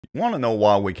You want to know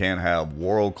why we can't have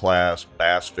world-class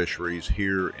bass fisheries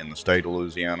here in the state of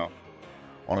Louisiana?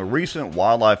 On a recent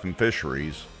Wildlife and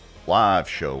Fisheries live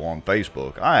show on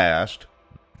Facebook, I asked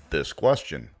this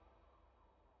question.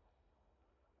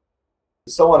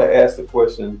 Someone asked a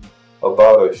question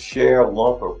about a share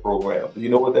lumper program. Do you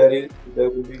know what that is?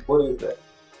 What is that?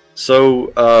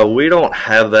 We don't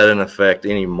have that in effect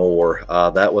anymore.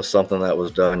 That was something that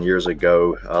was done years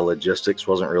ago. Logistics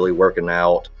wasn't really working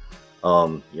out.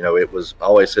 It was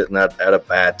always hitting at a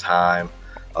bad time.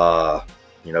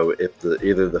 If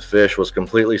either the fish was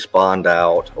completely spawned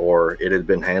out or it had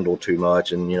been handled too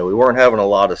much, and we weren't having a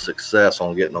lot of success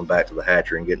on getting them back to the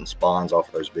hatchery and getting spawns off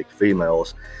of those big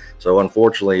females. So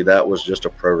unfortunately, that was just a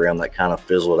program that kind of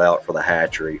fizzled out for the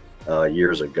hatchery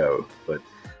years ago. But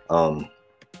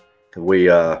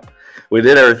we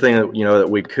did everything that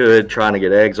we could trying to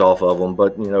get eggs off of them,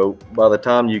 but by the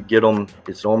time you get them,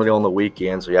 it's normally on the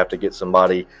weekend, so you have to get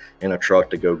somebody in a truck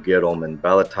to go get them, and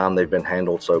by the time they've been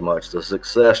handled so much, the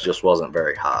success just wasn't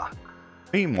very high.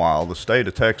 Meanwhile, the state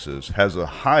of Texas has a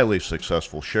highly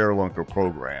successful share lunker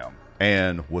program,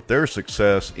 and with their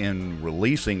success in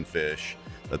releasing fish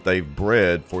that they've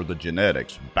bred for the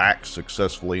genetics back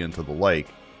successfully into the lake,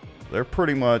 they're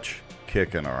pretty much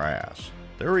kicking our ass.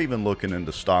 They're even looking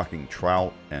into stocking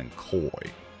trout and koi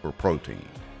for protein.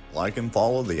 Like and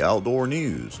follow the Outdoor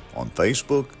News on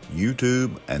Facebook,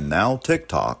 YouTube, and now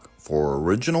TikTok for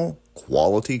original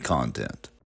quality content.